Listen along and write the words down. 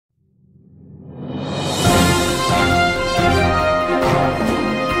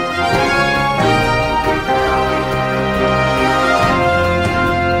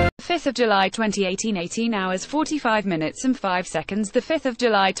of July 2018, 18 hours 45 minutes and 5 seconds. The 5th of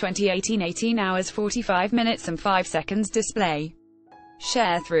July 2018, 18 hours 45 minutes and 5 seconds. Display.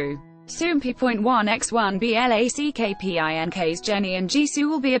 Sharethrough. Soompi.1x1 BLACKPINK's Jennie and Jisoo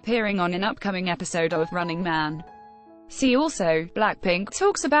will be appearing on an upcoming episode of Running Man. See also, BLACKPINK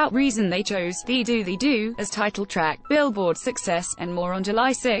talks about reason they chose The Do as title track, Billboard success, and more. On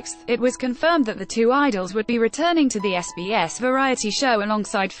July 6, it was confirmed that the two idols would be returning to the SBS variety show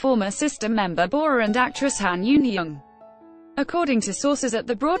alongside former system member Bora and actress Han Yoon-young. According to sources at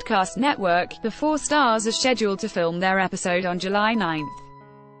the broadcast network, the four stars are scheduled to film their episode on July 9.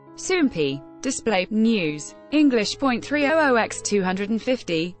 Soompi. Display. News.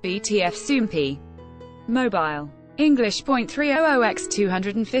 English.300x250, BTF Soompi. Mobile.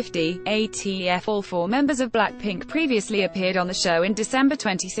 English.300x250, ATF. All four members of BLACKPINK previously appeared on the show in December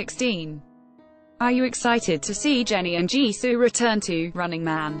 2016. Are you excited to see Jennie and Jisoo return to Running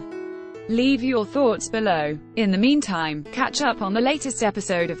Man? Leave your thoughts below. In the meantime, catch up on the latest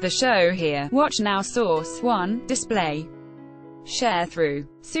episode of the show here. Watch now. Source 1. Display. Sharethrough.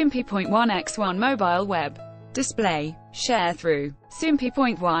 Soompi.1x1 Mobile Web. Display. Sharethrough.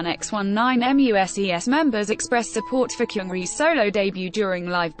 Soompi.1x1 9 MUSES members expressed support for Kyungri's solo debut during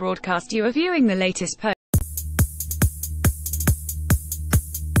live broadcast. You are viewing the latest post.